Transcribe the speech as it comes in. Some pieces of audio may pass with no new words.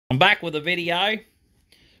I'm back with a video.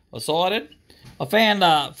 I found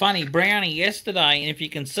a funny brownie yesterday, and if you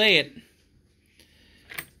can see it,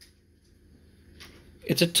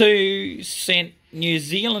 it's a 2-cent New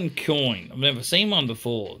Zealand coin. I've never seen one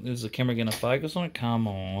before. Is the camera going to focus on it? Come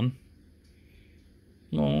on.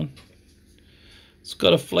 Come on. It's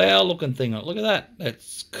got a flower looking thing on it. Look at that.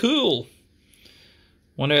 That's cool.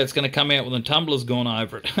 Wonder how it's going to come out when the tumbler's gone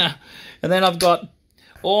over it. And then I've got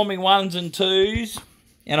all my 1s and 2s.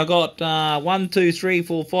 And I got 1, 2, 3,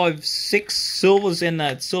 4, 5, 6 silvers in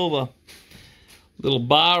that silver little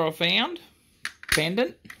bar I found.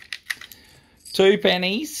 Pendant. 2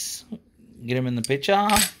 pennies. Get them in the picture.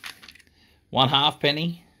 1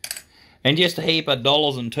 halfpenny. And just a heap of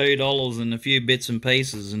dollars and $2 and a few bits and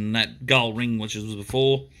pieces. And that gold ring which was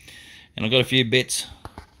before. And I got a few bits.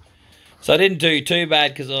 So I didn't do too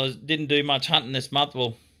bad because I didn't do much hunting this month.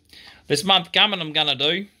 Well, this month coming I'm going to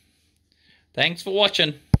do. Thanks for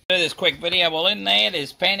watching. Do this quick video. Well, in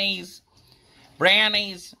there's pennies,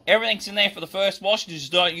 brownies, everything's in there for the first wash. You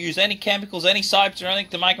just don't use any chemicals, any soaps or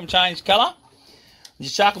anything to make them change colour.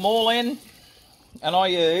 Just chuck them all in. And I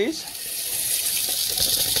use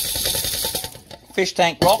fish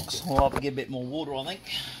tank rocks. I'll have to get a bit more water, I think.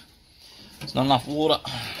 There's not enough water.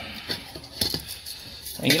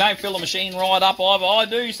 And you don't fill the machine right up either. I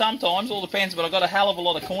do sometimes, all depends, but I've got a hell of a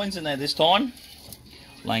lot of coins in there this time.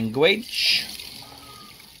 Language.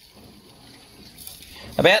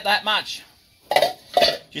 About that much.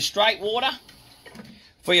 Just straight water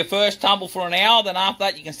for your first tumble for an hour. Then after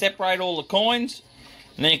that you can separate all the coins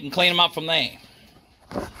and then you can clean them up from there.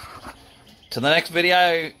 To the next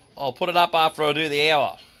video, I'll put it up after I do the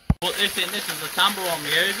hour. Put this in. This is the tumbler I'm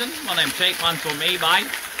using. One of them cheap ones from eBay.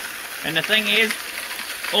 And the thing is,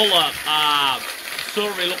 all the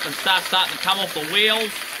silvery looking stuff starting to come off the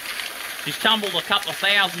wheels. Just tumbled a couple of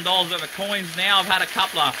 $1,000 worth of coins now. I've had a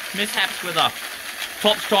couple of mishaps with the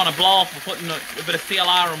top's trying to blow off for putting a bit of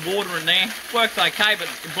CLR and water in there. Works okay, but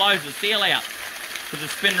it blows the seal out. Because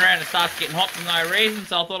it's spinning around and starts getting hot for no reason,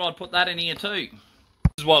 so I thought I'd put that in here too.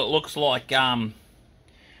 This is what it looks like after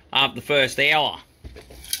the first hour.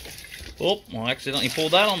 Oh, I accidentally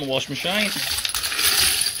pulled that on the wash machine.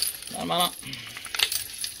 No matter.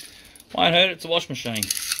 Won't hurt, it's a wash machine.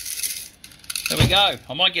 There we go.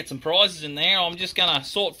 I might get some prizes in there. I'm just going to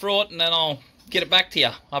sort through it and then I'll get it back to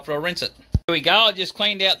you after I rinse it. Here we go. I just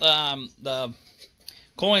cleaned out the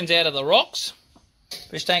coins out of the rocks.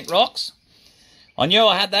 Fish tank rocks. I knew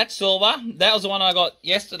I had that silver. That was the one I got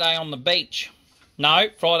yesterday on the beach. No,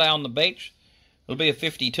 Friday on the beach. It'll be a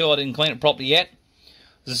 52. I didn't clean it properly yet.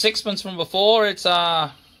 There's a sixpence from before. It's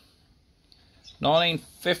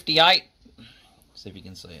 1958. See if you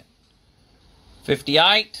can see it.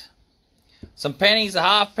 58. Some pennies, a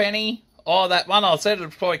halfpenny. Oh, that one I said it would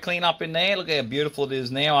probably clean up in there. Look how beautiful it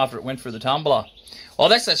is now after it went through the tumbler. Oh,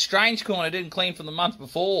 that's that strange coin I didn't clean from the month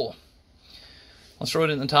before. I threw it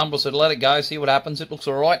in the tumbler, so to let it go, see what happens. It looks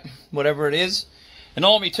alright, whatever it is. And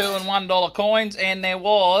all my $2 and $1 coins, and there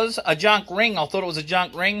was a junk ring. I thought it was a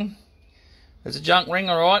junk ring. It's a junk ring,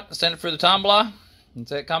 alright. I sent it through the tumbler. And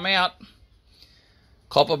see it come out.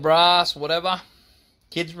 Copper, brass, whatever.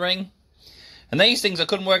 Kids ring. And these things, I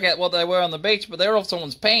couldn't work out what they were on the beach, but they're off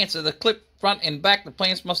someone's pants. So the clip front and back, the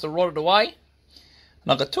pants must have rotted away.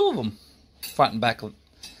 And I got 2 of them, front and back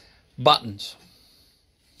buttons.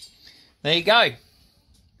 There you go.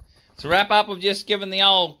 To wrap up, I've just given the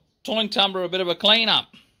old coin tumbler a bit of a clean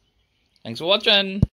up. Thanks for watching.